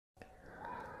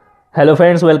Hello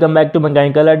friends, welcome back to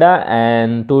Mechanical Adda,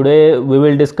 and today we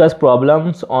will discuss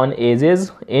problems on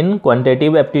ages in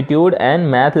quantitative aptitude and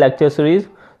math lecture series.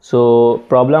 So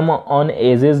problem on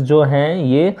ages जो हैं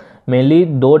ये mainly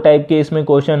दो type के इसमें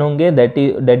question होंगे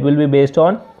that will be based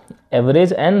on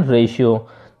average and ratio.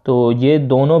 तो ये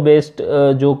दोनों बेस्ड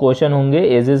जो क्वेश्चन होंगे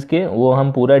एजेस के वो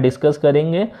हम पूरा डिस्कस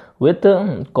करेंगे with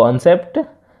concept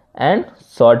and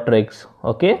short tricks.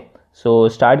 Okay, so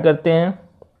start करते हैं.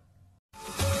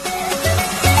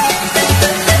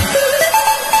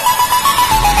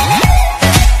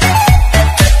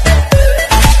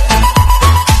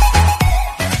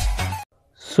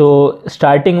 So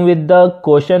starting with the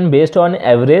question based on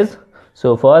average.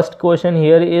 So first question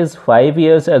here is 5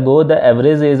 years ago the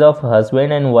average age of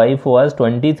husband and wife was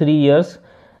 23 years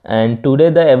and today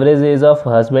the average age of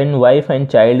husband, wife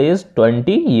and child is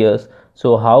 20 years.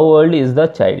 So how old is the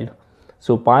child?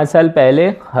 So 5 साल पहले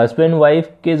husband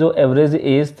wife के जो average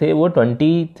age थे वो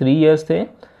 23 years थे.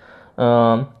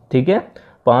 ठीक है.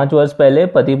 5 वर्ष पहले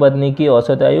पति पत्नी की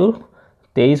औसत आयु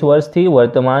 23 वर्ष थी.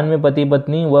 वर्तमान में पति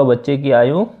पत्नी व बच्चे की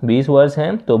आयु 20 वर्ष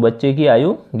है, तो बच्चे की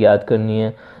आयु ज्ञात करनी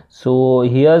है. So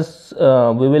here's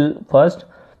we will first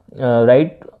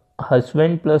right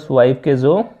husband plus wife के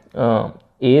जो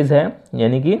एज है,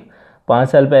 यानी कि 5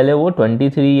 साल पहले वो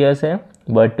 23 ईयर्स है,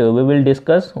 but we will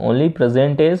discuss only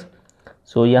present as.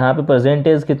 सो यहाँ पे प्रेजेंट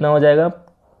एज कितना हो जाएगा,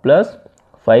 प्लस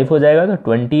 5 हो जाएगा, तो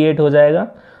 28 हो जाएगा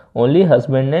only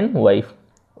husband and wife.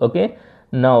 Okay,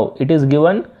 now it is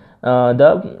given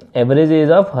the average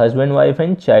age of husband wife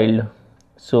and child.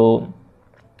 सो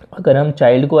अगर हम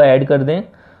चाइल्ड को ऐड कर दें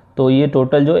तो ये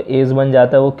टोटल जो एज बन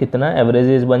जाता है वो कितना एवरेज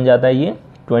एज बन जाता है, ये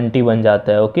 20 बन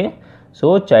जाता है. ओके,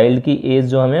 सो चाइल्ड की एज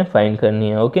जो हमें फाइंड करनी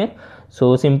है. ओके,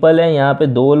 सो सिंपल है. यहाँ पे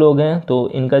दो लोग हैं तो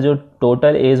इनका जो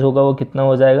टोटल एज होगा वो कितना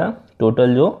हो जाएगा,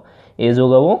 टोटल जो एज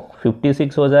होगा वो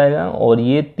 56 हो जाएगा. और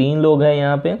ये 3 लोग हैं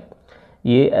यहाँ पे,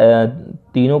 ये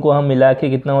तीनों को हम मिला के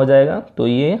कितना हो जाएगा, तो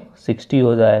ये 60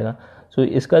 हो जाएगा. सो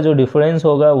इसका जो डिफरेंस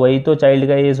होगा वही तो चाइल्ड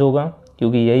का एज होगा,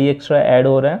 क्योंकि यही एक्स्ट्रा ऐड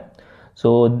हो रहा है.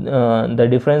 So the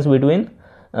difference between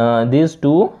this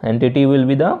to entity will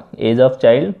be the age of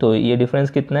child. तो ये डिफरेंस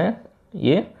कितना है,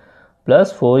 ये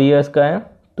प्लस 4 ईयर्स का है,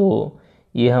 तो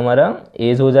ये हमारा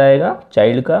एज हो जाएगा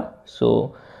चाइल्ड का.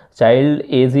 सो child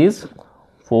as is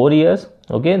 4 years.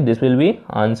 Okay, this will be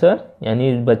answer,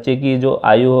 यानी बच्चे की जो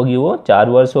आयु होगी वो 4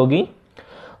 वर्ष होगी.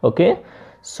 Okay,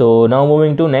 so now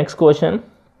moving to next question.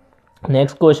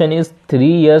 Next question is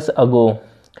 3 years ago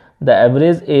the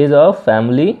average age of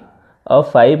family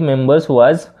of 5 members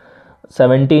was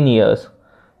 17 years.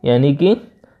 यानी कि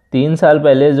 3 साल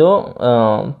पहले जो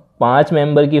 5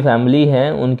 मेंबर की फैमिली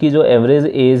है उनकी जो एवरेज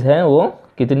एज है वो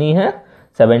कितनी है,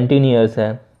 17 ईयर्स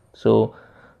है. सो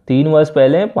 3 वर्ष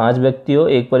पहले 5 व्यक्तियों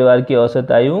एक परिवार की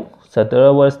औसत आयु 17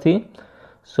 वर्ष थी.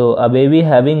 सो अ बेबी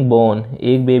हैविंग बोर्न,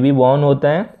 एक बेबी बॉर्न होता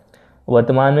है.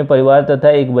 वर्तमान में परिवार तथा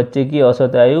एक बच्चे की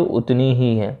औसत आयु उतनी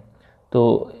ही है,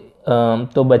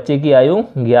 तो बच्चे की आयु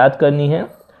ज्ञात करनी है.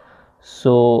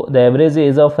 So the average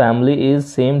age of family is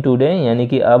same today, यानी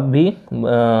कि अब भी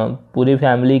पूरी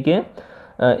फैमिली के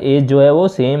एज जो है वो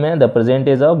सेम है. The present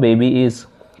as of baby is,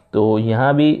 तो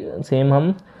यहाँ भी सेम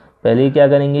हम पहले क्या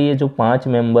करेंगे, ये जो 5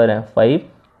 मेंबर हैं 5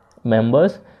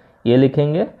 मेंबर्स ये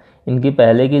लिखेंगे. इनकी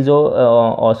पहले की जो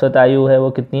औसत आयु है वो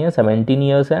कितनी है, 17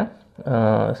 ईयर्स है.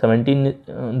 17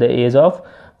 the age of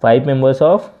 5 members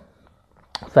of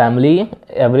family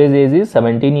average age is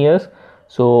 17 years.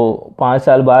 सो 5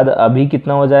 साल बाद अभी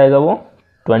कितना हो जाएगा वो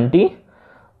 20.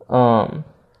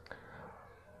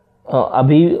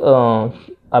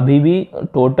 अभी भी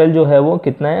टोटल जो है वो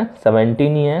कितना है,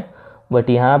 17 ही है, बट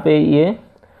यहाँ पे ये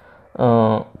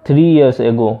 3 years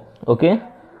एगो. ओके,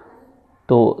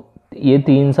 तो ये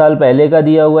 3 साल पहले का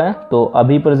दिया हुआ है, तो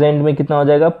अभी प्रेजेंट में कितना हो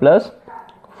जाएगा, प्लस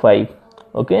 5.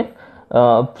 ओके,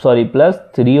 सॉरी प्लस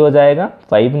 3 हो जाएगा,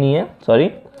 5 नहीं है, sorry.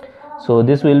 So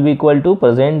this will be equal to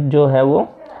present जो है वो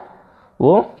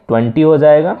 20 हो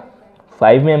जाएगा,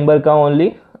 5 मेंबर का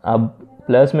ओनली. अब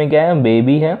प्लस में क्या है,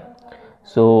 बेबी है.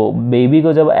 सो बेबी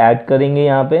को जब ऐड करेंगे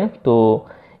यहाँ पे तो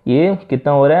ये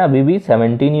कितना हो रहा है, अभी भी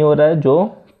 17 ही हो रहा है जो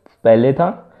पहले था.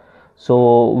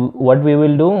 So what we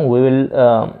will do, we will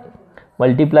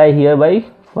multiply here bye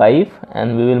 5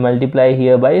 and we will multiply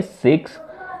here bye 6.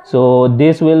 So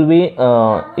this will be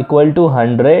equal to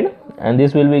 100 and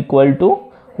this will be equal to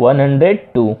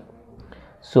 102.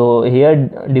 So here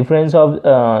difference of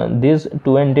this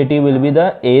two entity will be the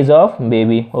age of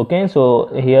baby. Okay, so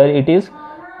here it is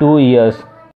 2 years.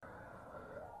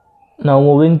 Now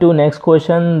moving to next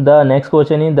question. The next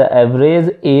question is the average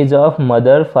age of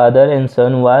mother, father and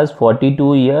son was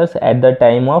 42 years at the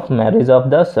time of marriage of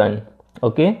the son.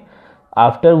 Okay,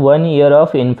 after 1 year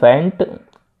of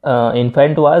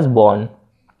infant was born.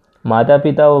 माता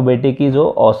पिता और बेटे की जो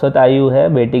औसत आयु है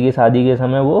बेटे की शादी के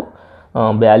समय वो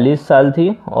 42 साल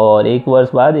थी, और 1 वर्ष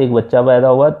बाद एक बच्चा पैदा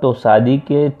हुआ, तो शादी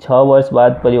के 6 वर्ष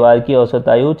बाद परिवार की औसत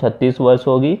आयु 36 वर्ष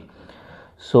होगी।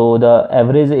 So the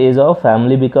average age of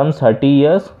family becomes 30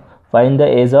 years. Find the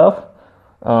age of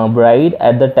bride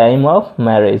at the time of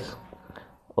marriage.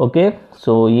 Okay,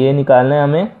 सो ये निकालना है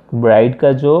हमें, ब्राइड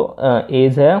का जो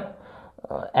एज है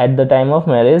at the time of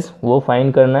marriage वो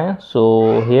फाइंड करना है।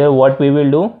 So here what we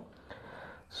will do,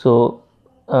 so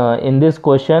in this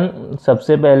question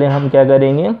सबसे पहले हम क्या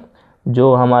करेंगे,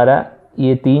 जो हमारा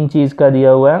ये 3 चीज़ का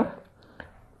दिया हुआ है,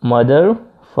 mother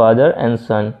father and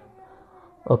sun.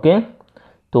 Okay,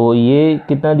 तो ये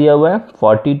कितना दिया हुआ है,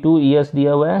 42 ईयर्स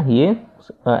दिया हुआ है ये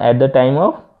at the time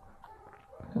of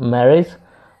marriage.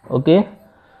 Okay,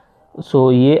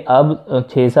 सो ये अब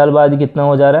 6 साल बाद कितना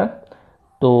हो जा रहा है,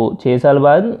 तो 6 साल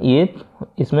बाद ये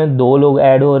इसमें 2 लोग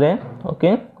ऐड हो रहे हैं।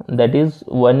 Okay, that is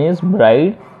one is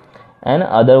bride and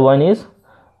other one is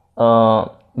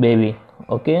baby.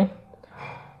 Okay,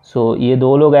 सो ये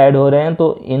 2 लोग ऐड हो रहे हैं,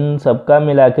 तो इन सबका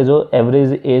मिला के जो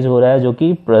एवरेज एज हो रहा है, जो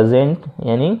कि प्रेजेंट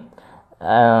यानी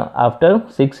आफ्टर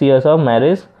 6 ईयर्स ऑफ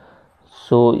मैरिज,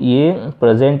 सो ये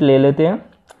प्रेजेंट ले लेते हैं।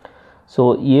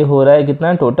 सो ये हो रहा है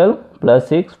कितना टोटल,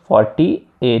 +6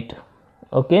 48।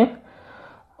 ओके,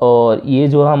 और ये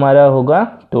जो हमारा होगा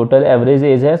टोटल एवरेज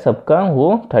एज है सबका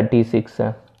वो 36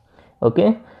 है। ओके,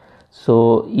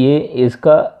 सो ये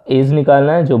इसका एज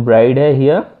निकालना है जो ब्राइड है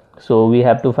here. So we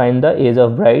have to find the age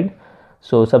of bride.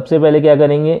 सो सबसे पहले क्या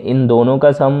करेंगे, इन दोनों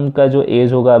का सम का जो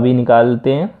एज होगा अभी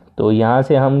निकालते हैं। तो यहाँ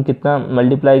से हम कितना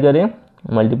मल्टीप्लाई करें,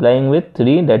 multiplying with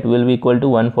 3 that will be equal to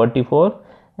 144,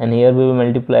 and here we will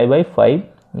multiply by 5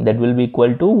 that will be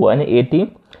equal to 180.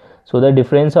 So the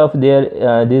difference of their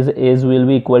this age will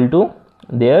be equal to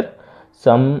their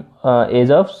sum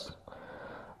age of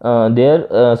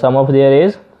sum of their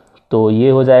age। तो ये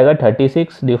हो जाएगा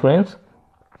 36 difference.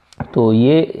 तो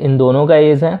ये इन दोनों का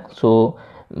as है। सो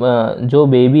जो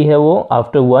बेबी है वो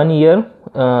after 1 year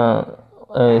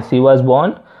she was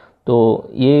born, तो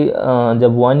ये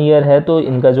जब 1 ईयर है तो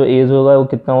इनका जो एज होगा वो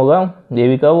कितना होगा,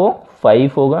 बेबी का वो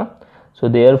 5 होगा। So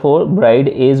therefore bride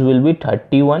age will be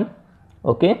 31.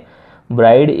 Okay,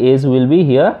 bride age will be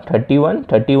here 31.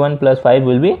 31 plus 5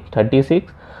 will be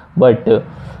 36. But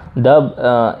the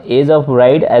age of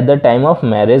bride at the time of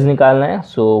marriage निकालना है।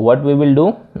 So what we will do,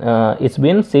 it's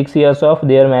been 6 years of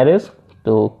their marriage,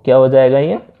 तो क्या हो जाएगा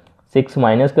ये 6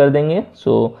 minus कर देंगे।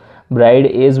 So bride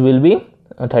age will be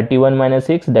 31 minus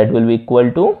 6, that will be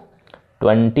equal to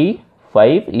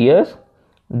 25 years.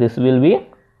 This will be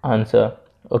answer.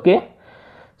 Okay,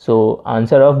 so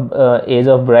answer of age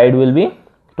of bride will be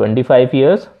 25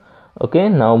 years. Okay,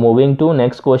 now moving to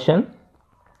next question.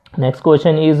 Next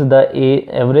question is the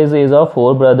average age of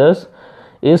 4 brothers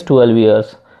is 12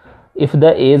 years. If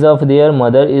the age of their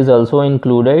mother is also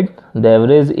included, the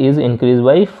average is increased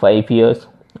by 5 years.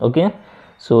 Okay,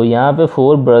 so यहाँ पे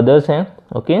 4 brothers हैं।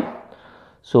 Okay,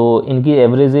 so इनकी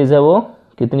average age है वो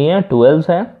कितनी है, 12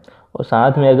 है, और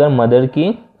साथ में अगर मदर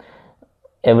की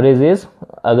एवरेज एज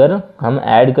अगर हम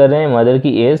ऐड कर रहे हैं मदर की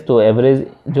एज, तो एवरेज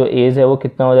जो एज है वो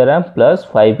कितना हो जा रहा है,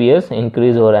 +5 ईयर्स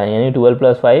इंक्रीज हो रहा है, यानी 12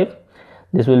 + 5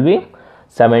 this will be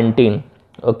 17.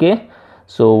 Okay,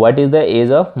 so what is the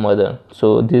age of mother,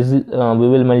 so this we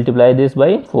will multiply this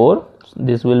by 4,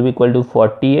 this will be equal to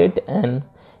 48, and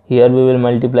here we will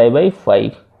multiply by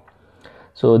 5,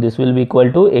 so this will be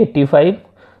equal to 85.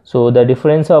 So the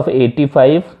difference of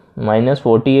 85 minus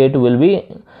 48 will be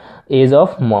age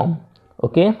of mom.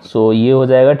 Okay, so ये हो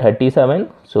जाएगा 37.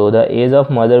 So the age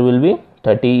of mother will be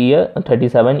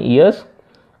 37 years.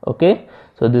 Okay,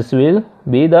 so this will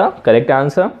be the correct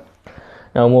answer.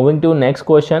 Now moving to next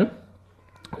question.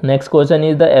 Next question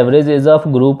is the average age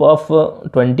of group of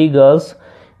 20 girls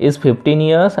is 15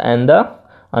 years, and the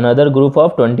another group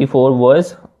of 24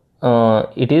 boys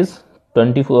it is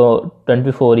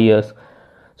 24 years.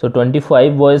 So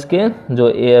 25 boys के जो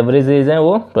average age हैं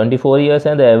वो 24 years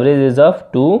हैं। The average age of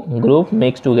 2 group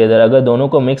mix together, अगर दोनों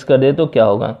को mix कर दे तो क्या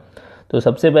होगा, तो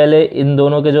सबसे पहले इन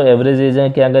दोनों के जो एवरेज एज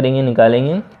हैं क्या करेंगे,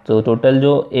 निकालेंगे। तो टोटल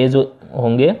जो एज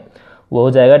होंगे वो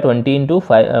हो जाएगा 20 ×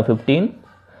 15,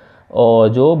 और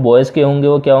जो बॉयज़ के होंगे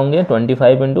वो क्या होंगे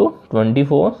 25 ×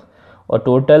 24, और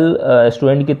टोटल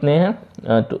स्टूडेंट कितने हैं,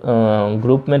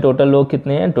 ग्रुप में टोटल लोग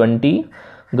कितने हैं, 20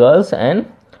 girls and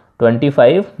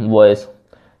 25 boys.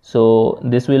 So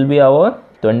this will be our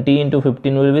 20 ×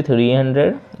 15 will be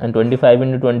 300, and 25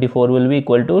 × 24 will be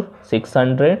equal to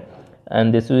 600,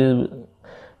 and this will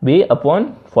be upon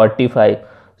 45.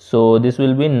 So this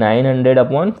will be 900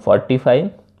 upon 45.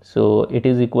 so it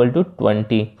is equal to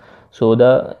 20. So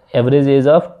the average age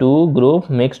of two group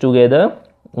mixed together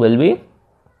will be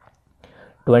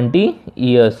 20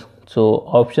 years. So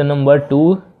option number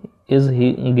 2 is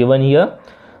given here.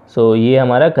 So ये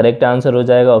हमारा correct answer हो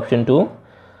जाएगा option 2.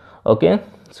 Okay,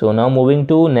 so now moving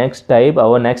to next type.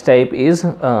 Our next type is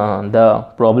the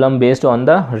problem based on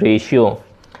the ratio.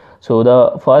 So the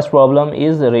first problem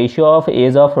is the ratio of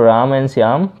age of Ram and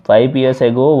Shyam 5 years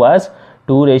ago was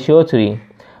 2:3.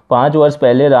 5 वर्ष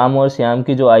पहले राम और श्याम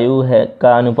की जो आयु है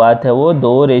का अनुपात है वो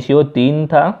 2:3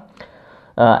 था.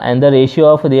 And the ratio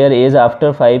of their as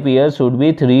after 5 years should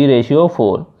be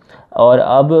 3:4. और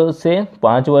अब से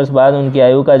 5 वर्ष बाद उनकी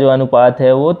आयु का जो अनुपात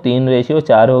है वो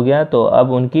 3:4 हो गया. तो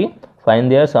अब उनकी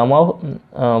find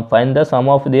the some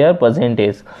of their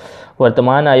percentage,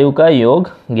 वर्तमान आयु का योग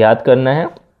ज्ञात करना है.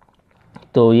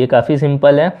 तो ये काफ़ी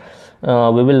सिंपल है.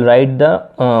 We will write the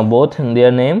both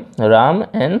their name Ram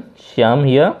and Shyam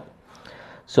here.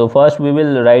 So first we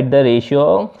will write the ratio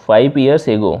 5 years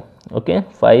ago. Okay,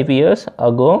 5 years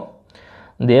ago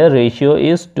their ratio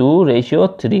is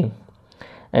 2:3,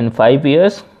 and 5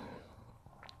 years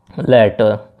later,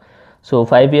 so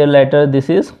 5 years later this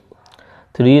is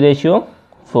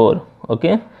 3:4.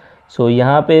 Okay, so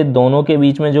यहाँ पे दोनों के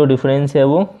बीच में जो difference है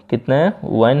वो कितना है,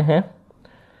 1 है.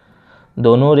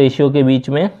 दोनों रेशियो के बीच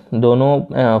में,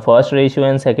 दोनों first ratio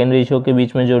and second ratio के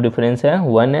बीच में जो डिफरेंस है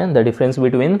 1 है. The difference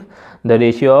between the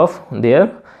ratio of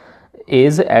their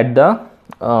as at the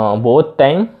both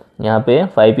time, यहाँ पे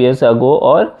 5 years ago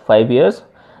और 5 years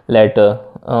later,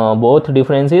 both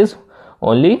difference is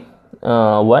only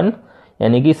 1,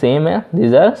 यानी कि सेम है,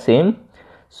 दिस आर सेम.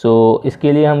 सो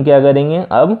इसके लिए हम क्या करेंगे,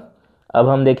 अब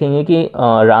हम देखेंगे कि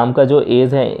राम का जो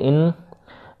एज है इन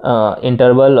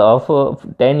इंटरवल ऑफ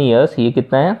 10 years, ये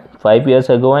कितना है, 5 years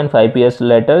ago and 5 years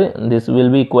later, this will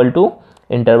be equal two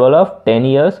interval of 10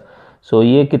 years. सो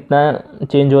ये कितना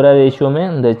चेंज हो रहा है रेशियो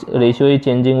में, the ratio is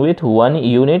changing with 1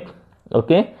 unit.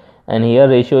 Okay, and here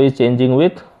ratio is changing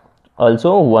with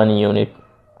also 1 unit.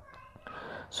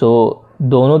 सो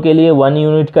दोनों के लिए 1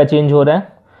 unit का चेंज हो रहा है.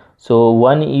 सो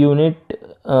 1 unit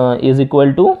is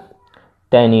equal to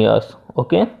 10 years.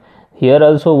 Okay, here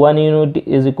also 1 unit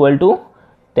is equal to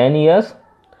 10 years.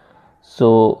 सो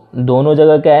दोनों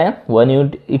जगह क्या है, 1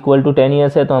 unit इक्वल टू 10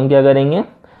 years है, तो हम क्या करेंगे,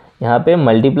 यहाँ पे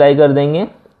मल्टीप्लाई कर देंगे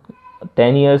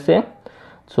 10 years से.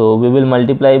 So we will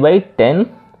multiply by 10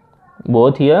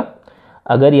 both here.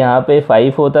 अगर यहाँ पे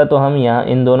 5 होता तो हम यहाँ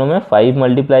इन दोनों में 5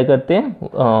 मल्टीप्लाई करते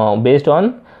हैं based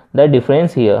on the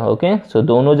difference here. Okay, सो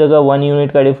दोनों जगह 1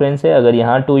 unit का डिफरेंस है. अगर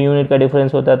यहाँ 2 unit का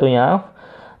डिफरेंस होता तो यहाँ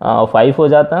 5 हो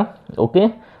जाता. ओके,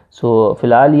 सो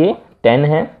फिलहाल ये 10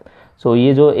 है. सो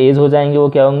ये जो एज हो जाएंगे वो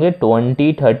क्या होंगे,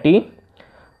 20, 30,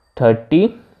 30,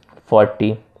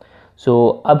 40.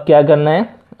 सो अब क्या करना है,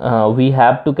 we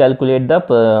have to calculate the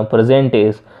present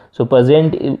age. So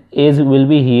present age will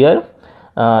be here.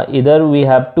 Either we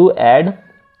have to add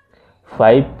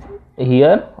 5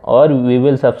 here or we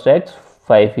will subtract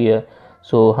 5 here.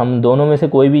 So हम दोनों में से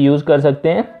कोई भी यूज़ कर सकते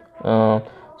हैं.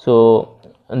 So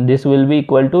this will be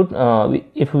equal to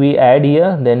if we add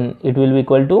here then it will be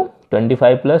equal to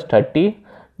 25 plus 30,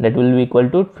 that will be equal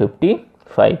to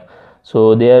 55.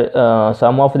 So their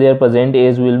sum of their present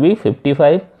age will be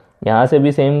 55. यहाँ से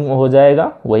भी same हो जाएगा,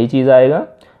 वही चीज़ आएगा.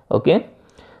 Okay,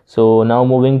 so now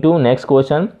moving to next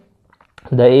question.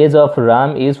 The age of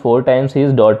Ram is 4 times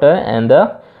his daughter and the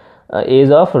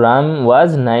age of Ram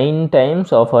was 9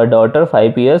 times of her daughter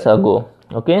 5 years ago.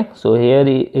 Okay, so here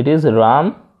it is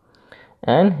Ram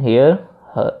and here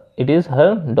it is her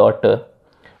daughter.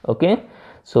 Okay,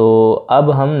 so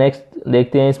अब हम next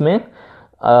देखते हैं इसमें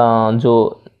जो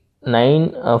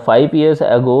 5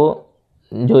 years ago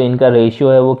जो इनका ratio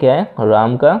है वो क्या है,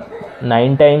 राम का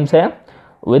 9 times है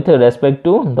with respect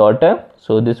to daughter.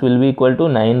 So this will be equal to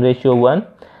 9:1.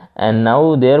 And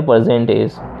now there present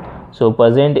as, so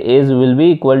present as will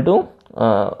be equal two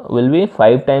will be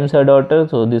 5 times her daughter.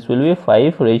 So this will be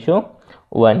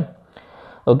 5:1.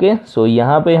 Okay, सो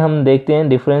यहाँ पे हम देखते हैं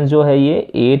difference जो है ये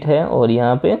 8 है और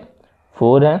यहाँ पे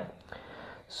 4 है.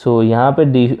 सो यहाँ पे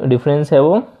डिफरेंस है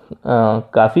वो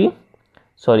काफ़ी,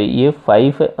 सॉरी ये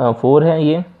 4 है,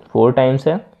 ये 4 times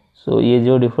है. सो ये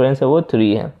जो डिफरेंस है वो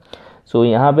 3 है. सो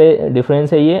यहाँ पे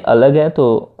डिफरेंस है ये अलग है.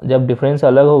 तो जब डिफरेंस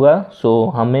अलग होगा सो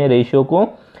हमें रेशियो को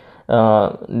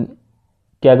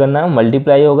क्या करना है,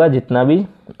 मल्टीप्लाई होगा जितना भी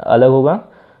अलग होगा.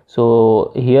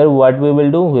 So here what we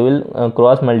will do, we will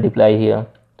cross multiply here.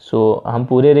 सो हम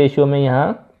पूरे रेशियो में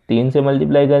यहाँ 3 से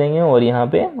मल्टीप्लाई करेंगे और यहाँ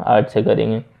पे 8 से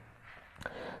करेंगे.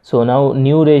 So now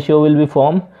new ratio will be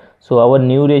form. So our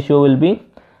new ratio will be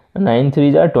 9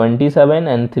 3 are 27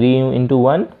 and 3 into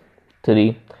 1 3.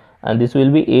 and this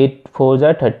will be 8 4s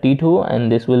are 32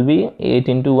 and this will be 8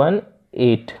 into 1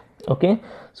 8. okay,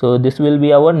 so this will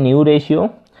be our new ratio.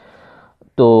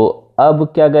 तो अब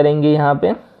क्या करेंगे यहाँ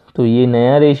पे, तो ये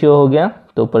नया ratio हो गया,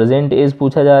 तो प्रेजेंट एज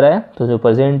पूछा जा रहा है, तो जो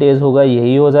प्रेजेंट एज होगा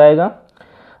यही हो जाएगा।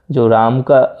 जो राम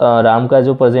का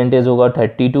जो प्रेजेंट एज होगा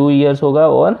 32 ईयर्स होगा,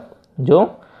 और जो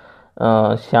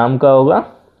श्याम का होगा,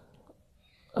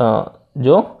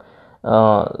 जो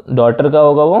डॉटर का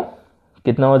होगा वो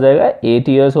कितना हो जाएगा, 8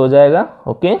 ईयर्स हो जाएगा।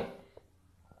 ओके,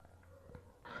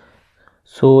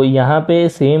 सो यहाँ पे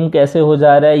सेम कैसे हो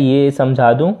जा रहा है ये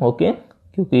समझा दूँ। ओके,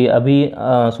 क्योंकि अभी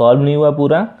सॉल्व नहीं हुआ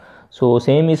पूरा। सो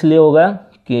सेम इसलिए होगा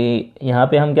कि यहाँ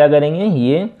पे हम क्या करेंगे,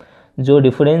 ये जो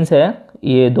डिफरेंस है,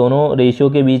 ये दोनों रेशियो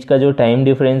के बीच का जो टाइम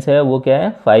डिफरेंस है वो क्या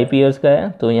है, 5 ईयर्स का है।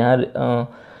 तो यहाँ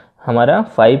हमारा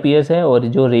 5 ईयर्स है, और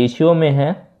जो रेशियो में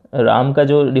है राम का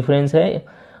जो डिफरेंस है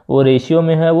वो रेशियो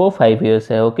में है वो 5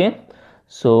 ईयर्स है। ओके,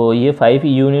 सो ये 5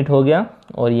 यूनिट हो गया,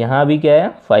 और यहाँ भी क्या है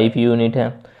 5 यूनिट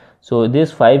है। So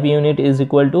this 5 unit is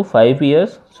equal to 5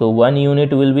 years, so 1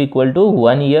 unit will be equal to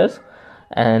 1 years,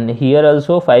 and here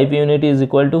also 5 unit is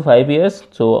equal to 5 years,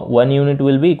 so 1 unit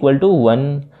will be equal to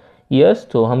 1 years.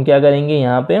 तो हम क्या करेंगे,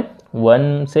 यहाँ पे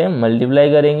 1 से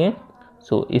मल्टीप्लाई करेंगे,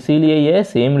 सो इसीलिए ये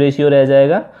सेम रेशियो रह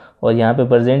जाएगा। और यहाँ पे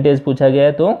परसेंटेज पूछा गया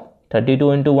है, तो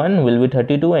 32 into 1 will be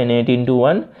 32 and 8 into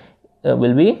 1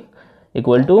 will be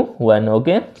equal to 1।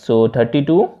 Okay, so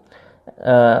 32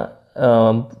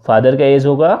 father का एज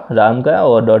होगा राम का,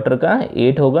 और डॉटर का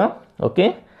 8 होगा। Okay,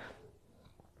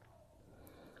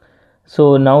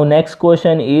 so now next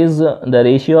question is the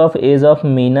ratio of as of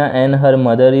Meena and her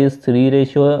mother is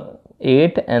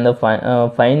 3:8 and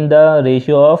find the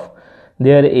ratio of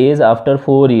their age after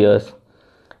 4 years.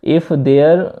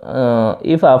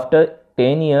 If after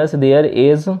 10 years their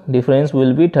age difference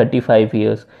will be 35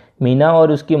 years. Meena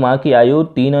और उसकी माँ की आयु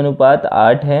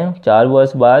 3:8 है। 4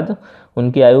 वर्ष बाद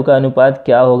उनकी आयु का अनुपात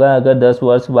क्या होगा अगर 10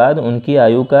 वर्ष बाद उनकी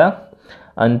आयु का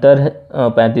अंतर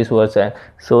 35 वर्ष है।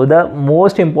 So the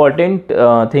most important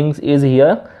things is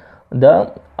here, the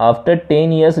after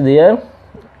 10 years there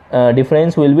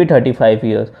difference will be 35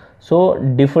 years. So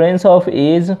difference of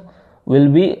age will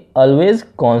be always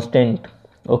constant.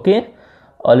 Okay,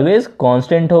 always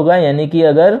constant होगा, यानी कि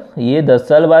अगर ये 10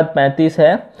 साल बाद 35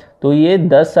 है तो ये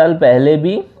 10 साल पहले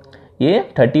भी ये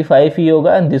 35 ही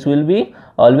होगा। This will be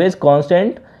always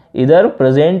constant, इधर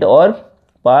प्रेजेंट और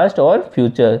पास्ट और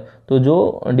फ्यूचर। तो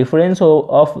जो डिफरेंस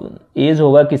ऑफ एज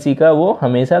होगा किसी का वो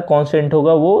हमेशा कांस्टेंट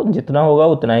होगा, वो जितना होगा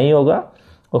उतना ही होगा।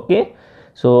 Okay,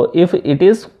 so if it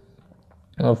is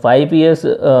 5 years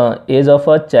age of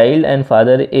a child and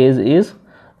father age is,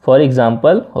 for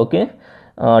example, okay,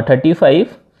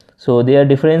 35, so their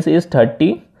difference is 30,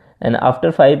 and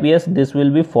after 5 years this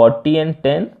will be 40 and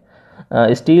 10,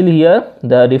 still here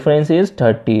the difference is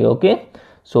 30. okay,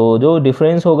 so जो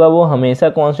difference होगा वो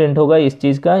हमेशा constant होगा, इस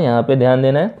चीज़ का यहाँ पे ध्यान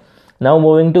देना है। now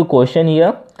moving to question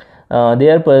here,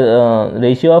 their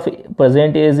ratio of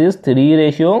present age is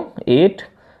 3:8.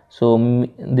 So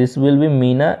this will be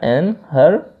Meena and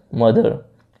her mother.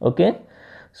 Okay,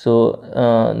 so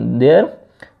their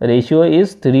ratio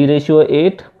is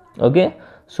 3:8. Okay,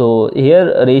 so here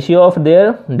ratio of their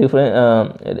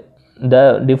the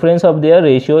difference of their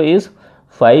ratio is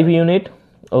 5 unit.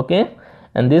 Okay,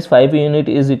 and this 5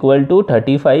 unit is equal to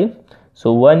 35,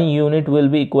 so 1 unit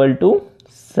will be equal to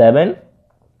 7.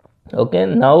 Okay,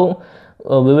 now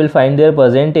we will find their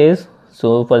percentage. So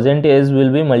percentage will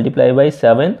be multiplied by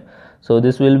 7, so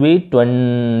this will be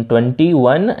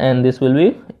 21, and this will be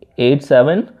 8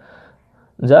 7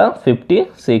 the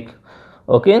 56.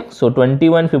 Okay, so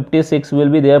 21 56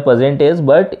 will be their percentage,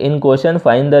 but in question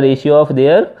find the ratio of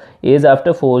their age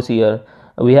after 4 year.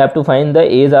 We have to find the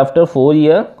age after 4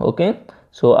 year. Okay,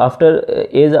 so after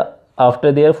age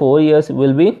after their 4 years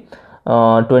will be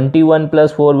 21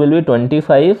 plus 4 will be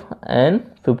 25, and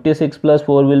 56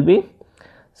 plus 4 will be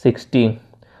 60.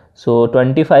 सो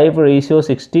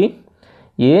 25:60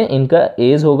 ये इनका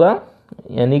as होगा,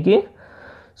 यानी कि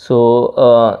सो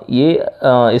ये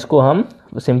इसको हम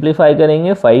simplify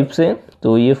करेंगे 5 से,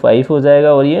 तो ये 5 हो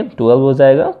जाएगा और ये 12 हो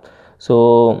जाएगा। So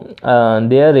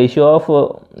their ratio of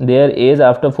their as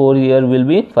after 4 year will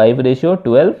be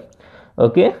 5:12।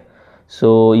 Okay,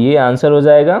 सो ये आंसर हो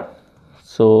जाएगा।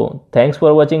 So thanks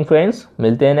for watching friends,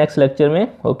 मिलते हैं नेक्स्ट लेक्चर में।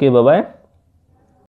 Okay, bye bye.